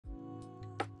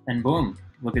And boom,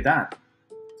 look at that.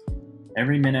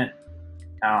 Every minute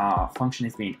our function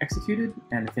is being executed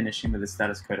and finishing with a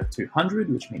status code of 200,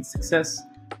 which means success,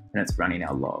 and it's running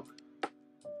our log.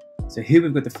 So here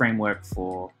we've got the framework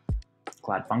for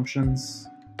cloud functions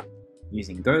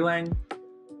using Golang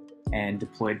and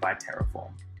deployed by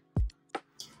Terraform.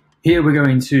 Here we're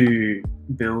going to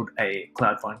build a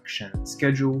cloud function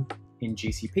schedule in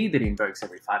GCP that invokes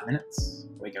every 5 minutes.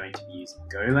 We're going to be using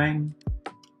Golang,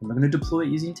 and we're going to deploy it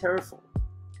using Terraform,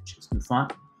 which is some fun.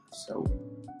 So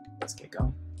let's get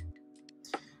going.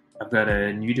 I've got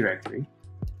a new directory.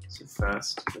 So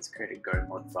first, let's create a Go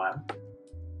mod file.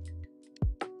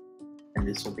 And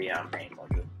this will be our main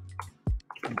module.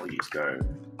 And we'll use Go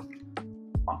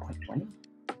 1.20.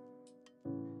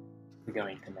 We're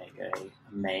going to make a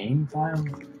main file,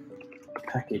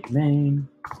 package main,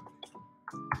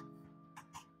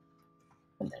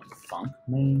 and then func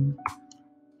main.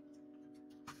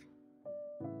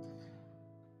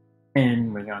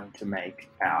 And we're going to make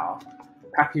our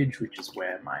package, which is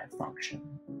where my function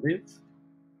lives.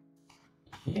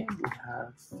 Here we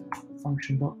have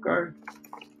function.go,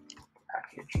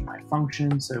 package my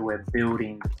function, so we're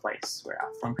building the place where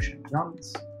our function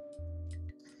runs.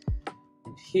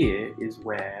 And here is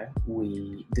where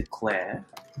we declare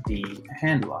the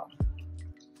handler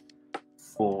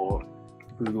for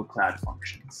Google Cloud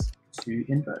Functions to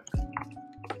invoke.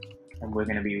 And we're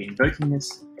going to be invoking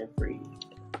this every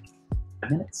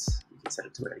 5 minutes. You can set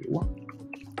it to whatever you want.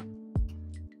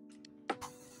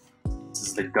 This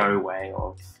is the Go way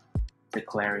of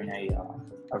declaring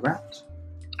a route.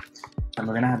 And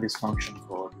we're going to have this function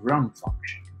called run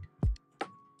function.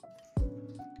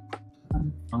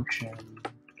 Run function,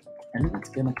 and it's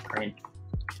going to print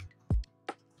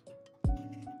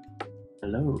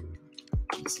hello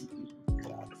GCP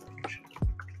cloud function.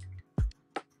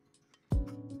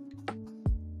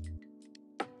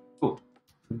 Cool.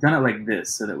 We've done it like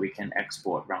this so that we can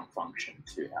export run function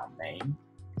to our main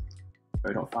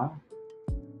Go file.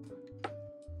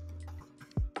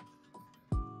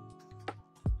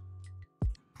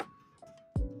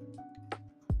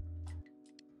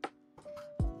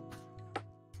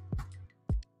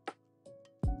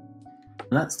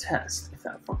 Let's test if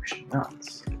that function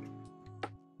runs.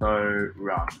 So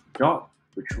run dot,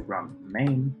 which will run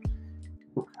main,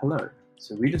 look, hello.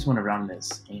 So we just want to run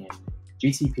this in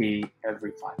GCP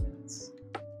every 5 minutes.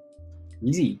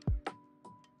 Easy.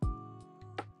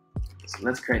 So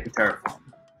let's create the Terraform.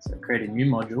 So create a new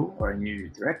module or a new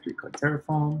directory called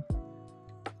Terraform,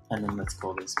 and then let's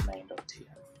call this main.tf.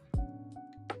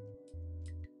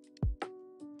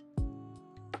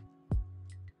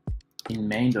 In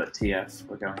main.tf,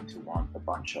 we're going to want a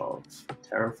bunch of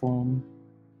Terraform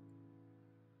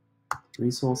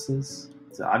resources.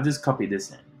 So I've just copied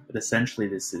this in, but essentially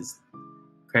this is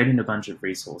creating a bunch of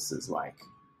resources like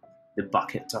the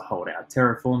bucket to hold our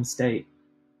Terraform state.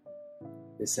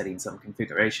 We're setting some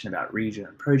configuration about region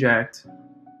and project.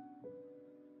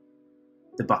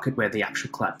 The bucket where the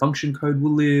actual cloud function code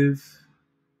will live.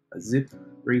 A zip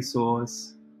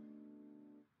resource.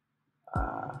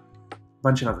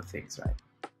 Bunch of other things, right?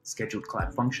 Scheduled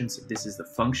cloud functions. So this is the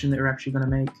function that we're actually going to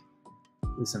make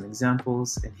with some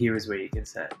examples. And here is where you can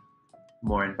set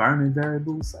more environment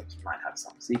variables, like you might have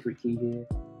some secret key here,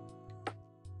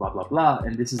 blah, blah, blah.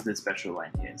 And this is the special line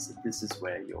here. So this is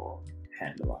where your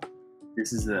handler,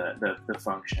 this is the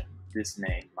function, this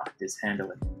name, this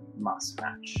handler must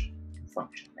match the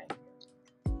function name.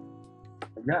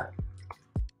 Like that.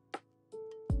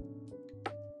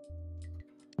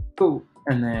 Cool.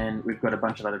 And then we've got a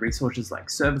bunch of other resources like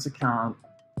service account,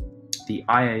 the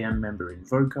IAM member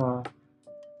invoker,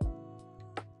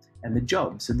 and the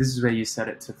job. So this is where you set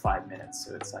it to 5 minutes.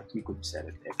 So it's like you could set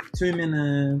it every 2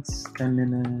 minutes, 10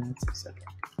 minutes, etc.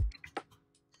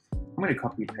 I'm going to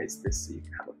copy and paste this so you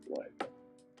can have a below.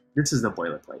 This is the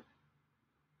boilerplate.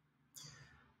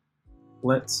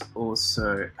 Let's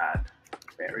also add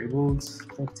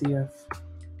variables.tf.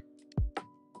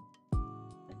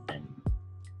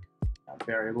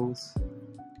 Variables,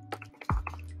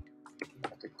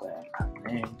 declare app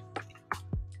name,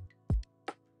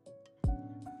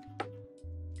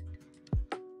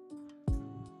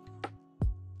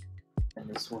 and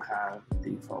this will have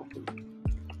default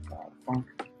func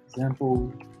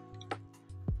example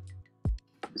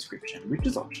description, which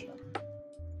is optional.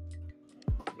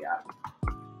 Yeah.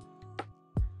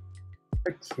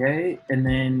 Okay, and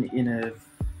then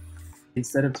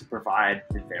instead of to provide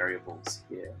the variables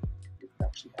here,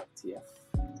 actually have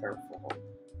Terraform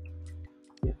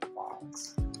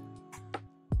files.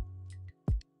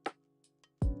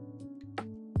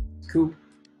 Cool.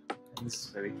 And this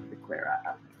is where we can declare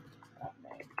our app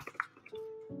name.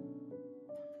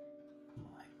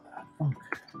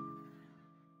 Okay.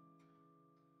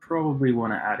 Probably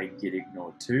want to add a git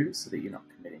ignore too, so that you're not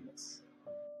committing this.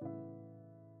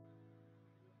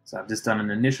 So I've just done an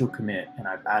initial commit, and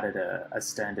I've added a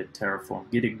standard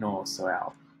Terraform git ignore, so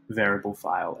our variable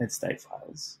file and state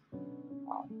files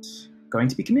aren't going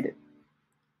to be committed.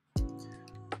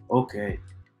 Okay.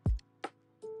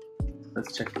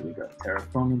 Let's check that we got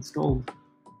Terraform installed.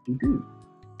 We do.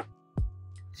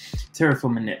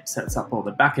 Terraform init sets up all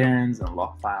the backends and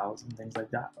log files and things like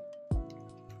that.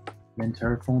 Then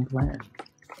Terraform plan.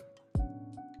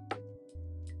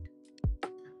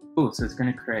 Oh, so it's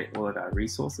going to create all of our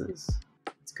resources.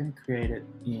 It's going to create it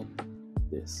in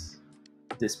this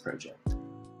project.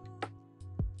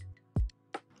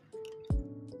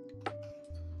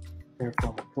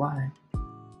 Terraform apply.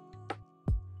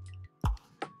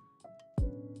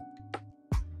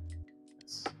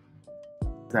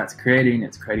 That's creating,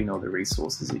 it's creating all the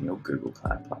resources in your Google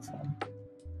Cloud Platform.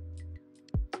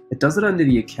 It does it under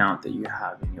the account that you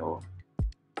have in your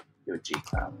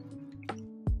G-Cloud.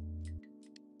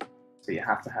 So you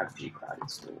have to have G-Cloud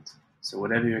installed. So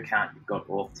whatever your account you've got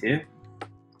auth here,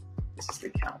 this is the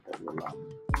account that will run.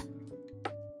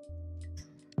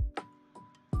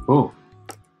 Cool.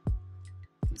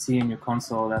 You can see in your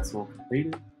console that's all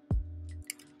completed.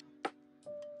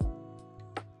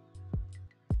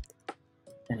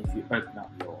 And if you open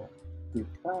up your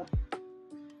Google Cloud,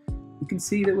 you can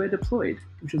see that we're deployed,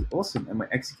 which is awesome, and we're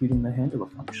executing the handler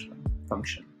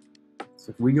function. So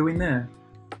if we go in there,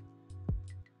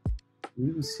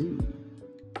 we will see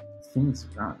things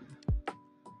run.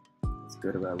 Let's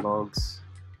go to our logs.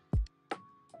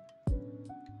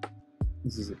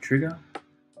 This is a trigger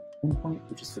endpoint,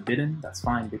 which is forbidden. That's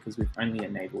fine because we've only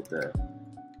enabled the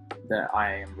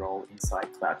IAM role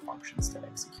inside Cloud Functions to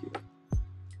execute it.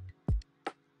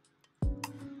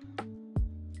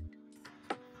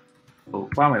 Well,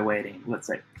 while we're waiting, let's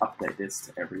update this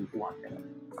to every 1 minute.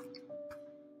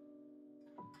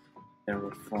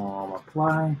 Terraform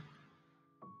apply.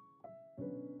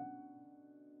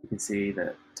 You can see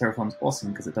that Terraform's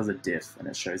awesome because it does a diff and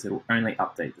it shows it will only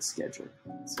update the schedule.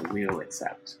 So we'll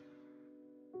accept.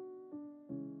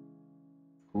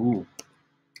 Ooh.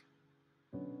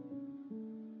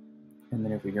 And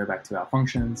then if we go back to our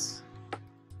functions,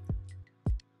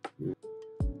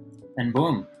 and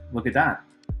boom, look at that.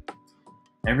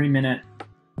 Every minute,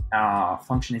 our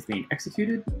function is being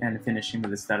executed and finishing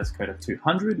with a status code of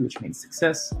 200, which means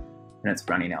success, and it's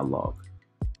running our log.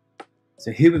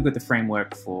 So here we've got the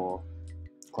framework for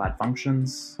Cloud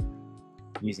Functions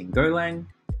using Golang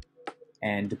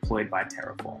and deployed by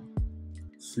Terraform.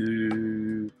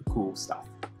 Super cool stuff.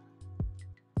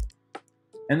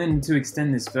 And then to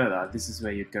extend this further, this is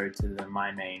where you'd go to the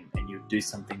my main and you'd do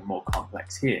something more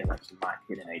complex here, like you might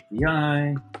hit an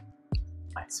API,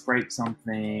 might scrape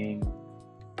something,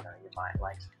 you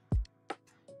might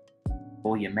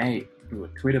call your mate, do a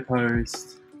Twitter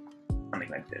post, something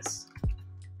like this.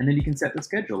 And then you can set the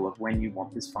schedule of when you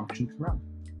want this function to run.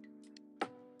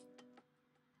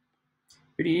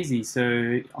 Pretty easy. So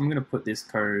I'm going to put this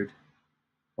code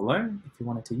below if you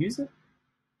wanted to use it.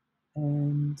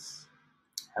 And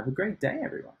have a great day,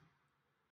 everyone.